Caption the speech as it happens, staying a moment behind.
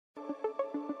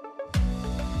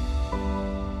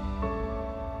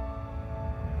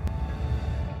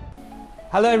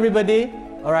Hello everybody.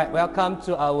 Alright, welcome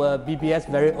to our BBS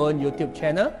very own YouTube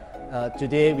channel.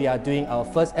 Today we are doing our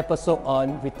first episode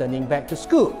on returning back to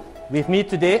school. With me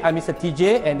today, I'm Mr.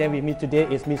 TJ, and then with me today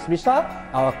is Miss Risa,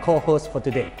 our co-host for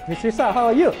today. Miss Risa, how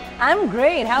are you? I'm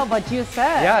great. How about you, sir?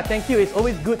 Yeah, thank you. It's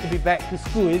always good to be back to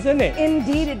school, isn't it?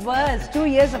 Indeed it was. 2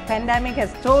 years of pandemic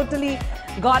has totally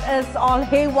got us all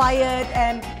haywired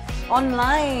and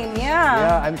online,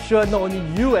 Yeah, I'm sure not only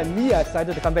you and me are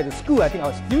excited to come back to school. I think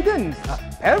our students,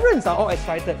 parents are all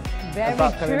excited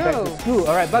about coming back to school.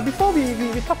 All right, but before we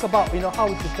talk about how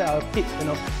we prepare our kids,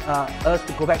 us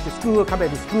to go back to school, come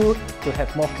back to school, to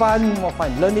have more fun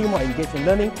learning, more engaged in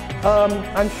learning.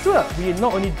 I'm sure we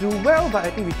not only do well, but I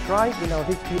think we thrive in our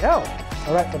HBL.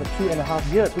 All right, for the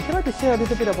 2.5 years. Would you like to share a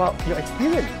little bit about your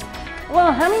experience?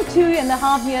 Well, having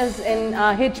 2.5 years in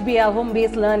HBL,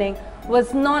 home-based learning,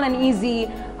 was not an easy,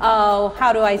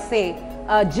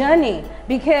 journey,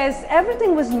 because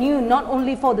everything was new, not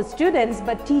only for the students,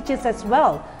 but teachers as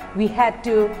well. We had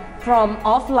to, from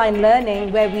offline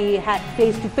learning, where we had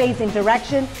face-to-face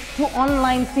interaction, to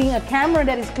online seeing a camera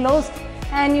that is closed,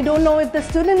 and you don't know if the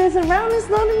student is around. It's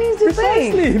not an easy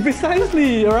thing.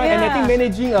 Precisely, all right. Yeah. And I think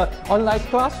managing an online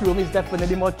classroom is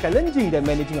definitely more challenging than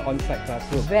managing an on-site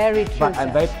classroom. Very true. But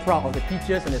I'm very proud of the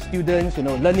teachers and the students.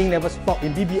 Learning never stopped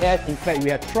in BBS. In fact, we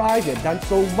have thrived. We have done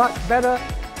so much better.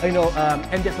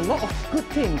 And there's a lot of good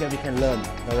things that we can learn,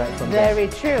 all right, from that. Very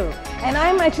true. And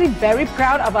I'm actually very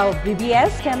proud of our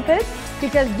BBS campus,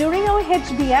 because during our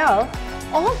HBL,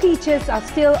 all teachers are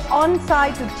still on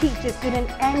site to teach the student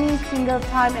any single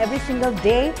time, every single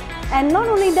day. And not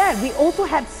only that, we also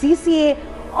had CCA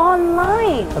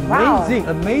online. Amazing,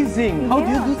 wow. Amazing. How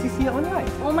do you do CCA online?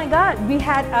 Oh my God, we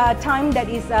had a time that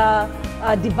is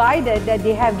divided, that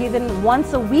they have given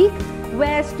once a week,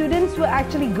 where students will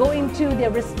actually go into their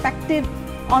respective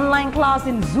online class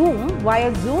in Zoom,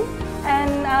 via Zoom,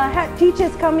 and had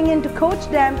teachers coming in to coach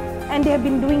them, and they have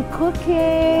been doing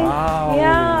cooking. Wow.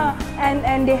 Yeah,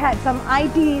 and they had some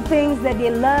IT things that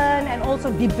they learn, and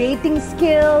also debating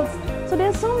skills. So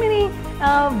there's so many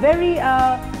very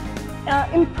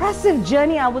impressive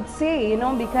journey, I would say,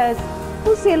 because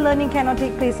who say learning cannot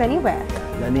take place anywhere?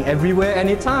 Learning everywhere,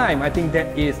 anytime. I think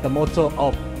that is the motto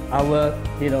of our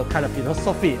kind of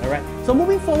philosophy. All right, so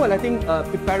moving forward, I think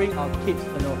preparing our kids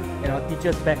and our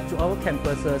teachers back to our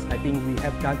campuses, I think we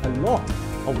have done a lot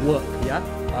of work,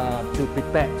 to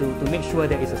prepare, to make sure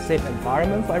there is a safe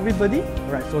environment for everybody,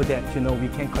 right, so that we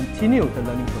can continue the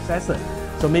learning processes.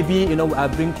 So maybe I'll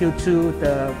bring you to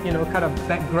the kind of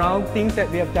background things that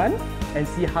we have done, and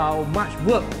see how much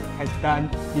work has done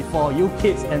before you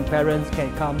kids and parents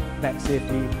can come back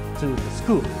safely to the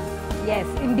school. Yes,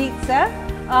 indeed, sir.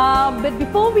 But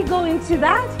before we go into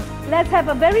that, let's have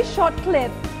a very short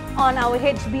clip on our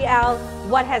HBL,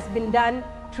 what has been done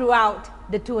throughout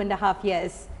the 2.5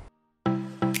 years.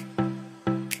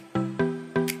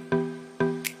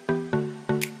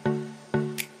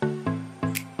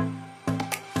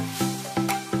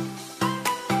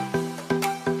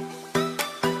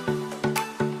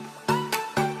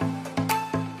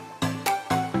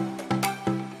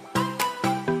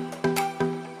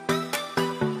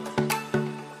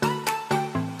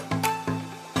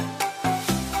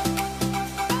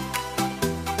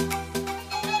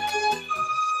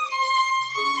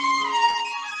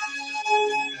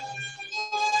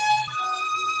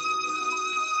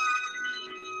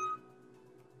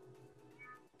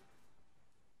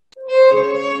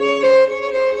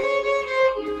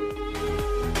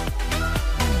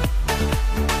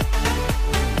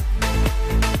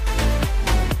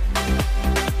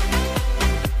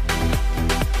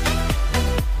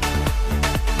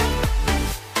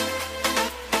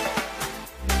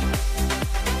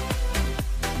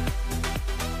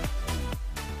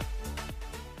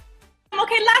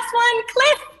 Okay, last one.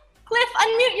 Cliff,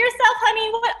 unmute yourself, honey.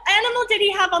 What animal did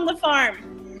he have on the farm?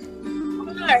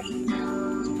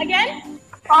 Horse. Again?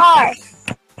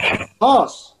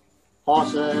 Horse.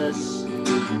 Horses.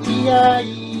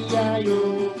 E-I-E-I-O.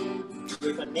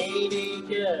 With a name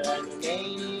here and a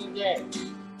name there.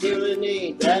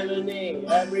 Tyranny, tyranny,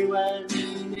 everyone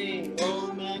listening.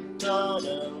 Old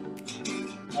MacDonald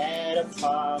had a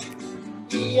farm.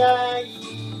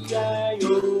 E-I-E-I-O.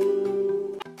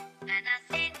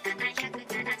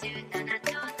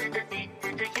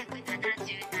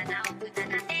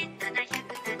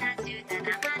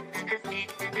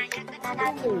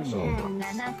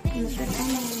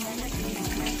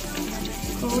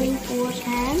 Going 4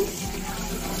 times,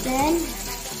 then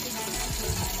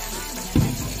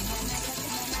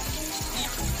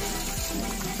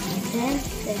this.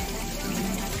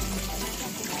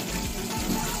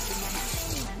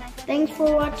 Thanks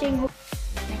for watching.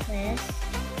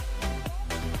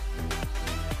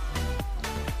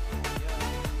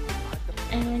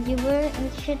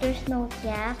 make sure there's no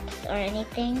gaps or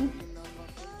anything.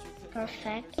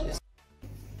 Perfect.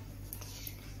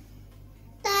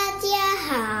 大家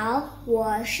好，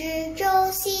我是周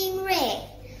新瑞，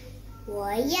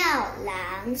我要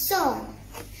朗诵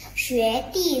学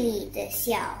地里的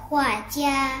小画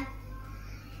家。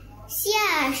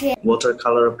下雪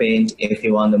Watercolor paint if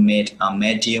you want to make a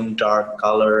medium dark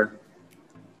color.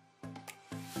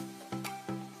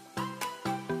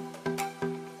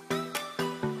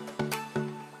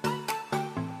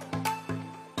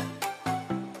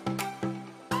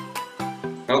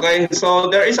 Okay, so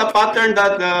there is a pattern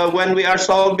that when we are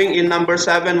solving in number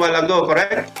 7 while ago,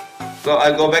 correct? So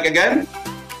I'll go back again.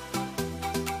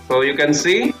 So you can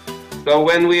see. So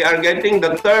when we are getting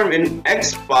the term in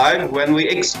x5, when we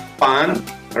expand,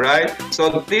 right?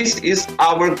 So this is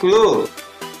our clue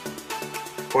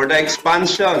for the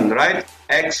expansion, right?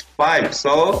 x5.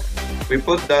 So we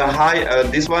put the high,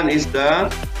 this one is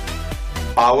the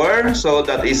power, so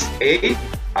that is 8,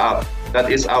 that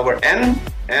is our n,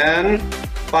 and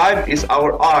 5 is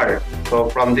our r. So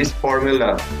from this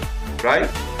formula, right?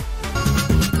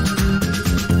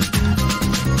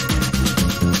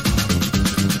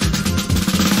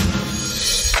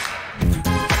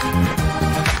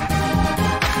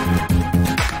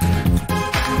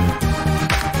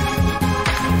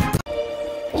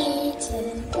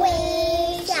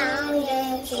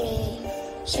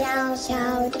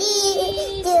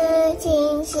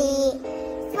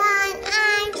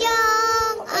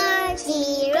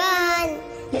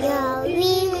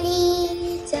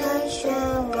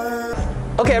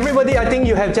 Okay, everybody, I think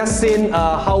you have just seen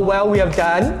how well we have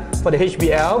done for the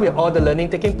HBL with all the learning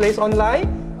taking place online.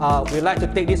 We'd like to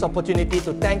take this opportunity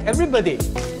to thank everybody.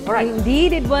 All right.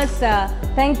 Indeed, it was.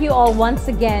 Thank you all once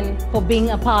again for being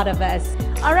a part of us.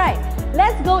 All right,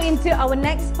 let's go into our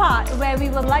next part where we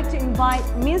would like to invite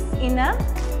Miss Ina,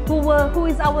 who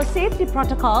is our safety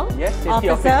protocol safety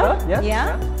officer.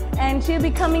 Yeah. And she'll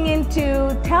be coming in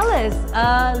to tell us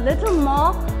a little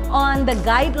more on the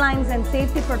guidelines and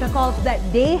safety protocols that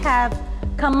they have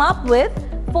come up with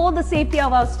for the safety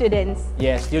of our students.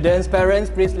 Yes, students, parents,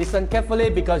 please listen carefully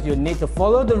because you need to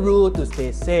follow the rule to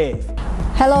stay safe.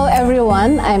 Hello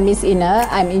everyone, I'm Miss Ina.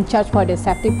 I'm in charge for the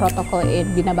safety protocol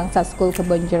in Bina Bangsa School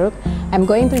Kebonjeruk. I'm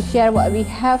going to share what we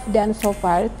have done so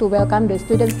far to welcome the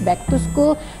students back to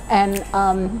school and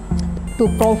to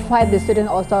provide the students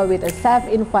also with a safe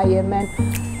environment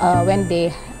when they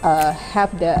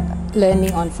have the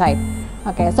learning on site.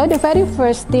 Okay, so the very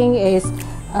first thing is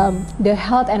the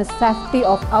health and safety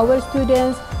of our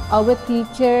students, our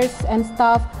teachers and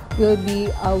staff will be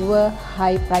our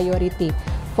high priority.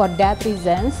 For that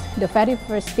reasons, the very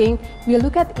first thing we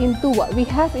look at into what we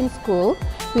have in school.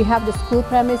 We have the school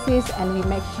premises and we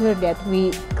make sure that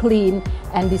we clean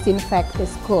and disinfect the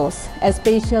schools,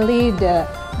 especially the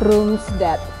rooms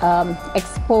that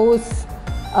expose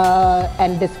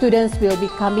and the students will be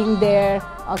coming there,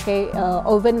 okay,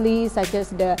 openly, such as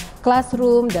the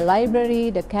classroom, the library,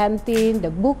 the canteen,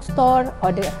 the bookstore,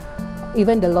 or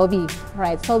even the lobby,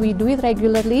 right? So we do it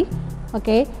regularly,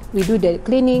 okay? We do the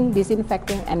cleaning,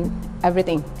 disinfecting, and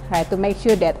everything, right, to make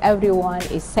sure that everyone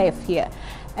is safe here.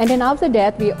 And then after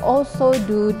that, we also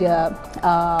do the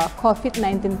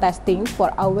COVID-19 testing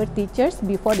for our teachers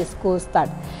before the school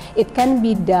starts. It can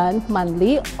be done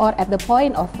monthly or at the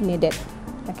point of needed.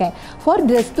 Okay, for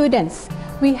the students,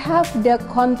 we have the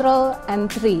control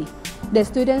entry. The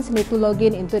students need to log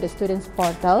in into the students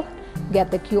portal,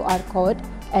 get the QR code,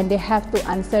 and they have to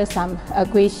answer some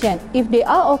question. If they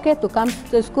are okay to come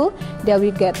to school, they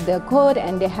will get the code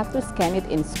and they have to scan it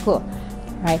in school.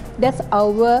 Right, that's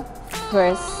our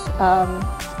first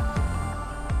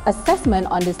assessment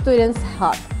on the students'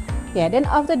 health. Yeah, then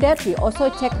after that, we also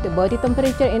check the body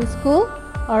temperature in school.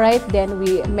 All right, then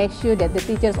we make sure that the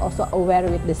teachers also aware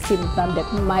with the symptoms that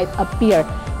might appear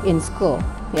in school,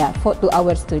 yeah, to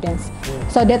our students.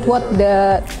 So that's what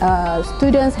the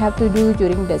students have to do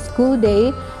during the school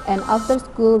day. And after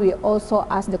school, we also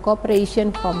ask the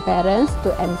cooperation from parents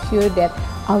to ensure that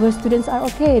our students are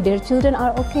okay, their children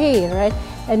are okay, right?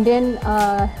 And then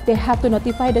they have to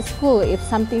notify the school if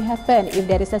something happened, if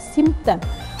there is a symptom,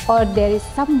 or there is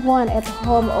someone at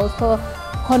home also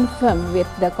confirmed with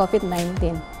the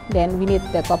COVID-19. Then we need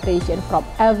the cooperation from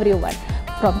everyone,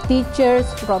 from teachers,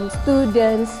 from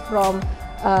students, from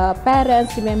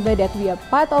parents, remember that we are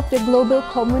part of the global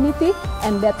community,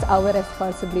 and that's our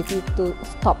responsibility to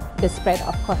stop the spread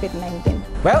of COVID-19.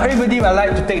 Well, everybody, I'd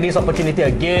like to take this opportunity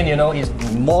again, it's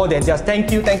more than just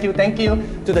thank you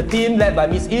to the team led by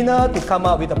Miss Ina to come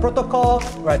up with a protocol,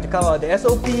 right, to come up with the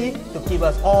SOP, to keep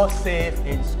us all safe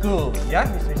in school. Yeah,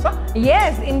 Miss Risa?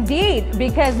 Yes, indeed,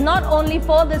 because not only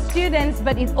for the students,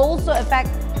 but it also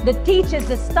affects the teachers,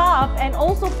 the staff, and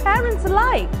also parents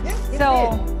alike. Yes,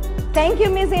 so, thank you,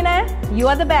 Miss Ina. You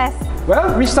are the best.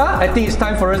 Well, Risa, I think it's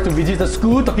time for us to visit the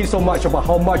school, talking so much about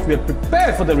how much we are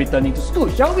prepared for the returning to school,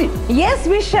 shall we? Yes,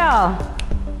 we shall.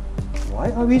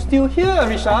 Why are we still here,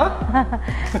 Risha?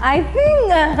 I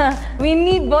think we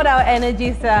need both our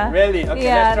energies, sir. Really? Okay,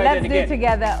 yeah, let's try that again. do it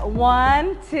together.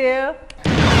 1, 2.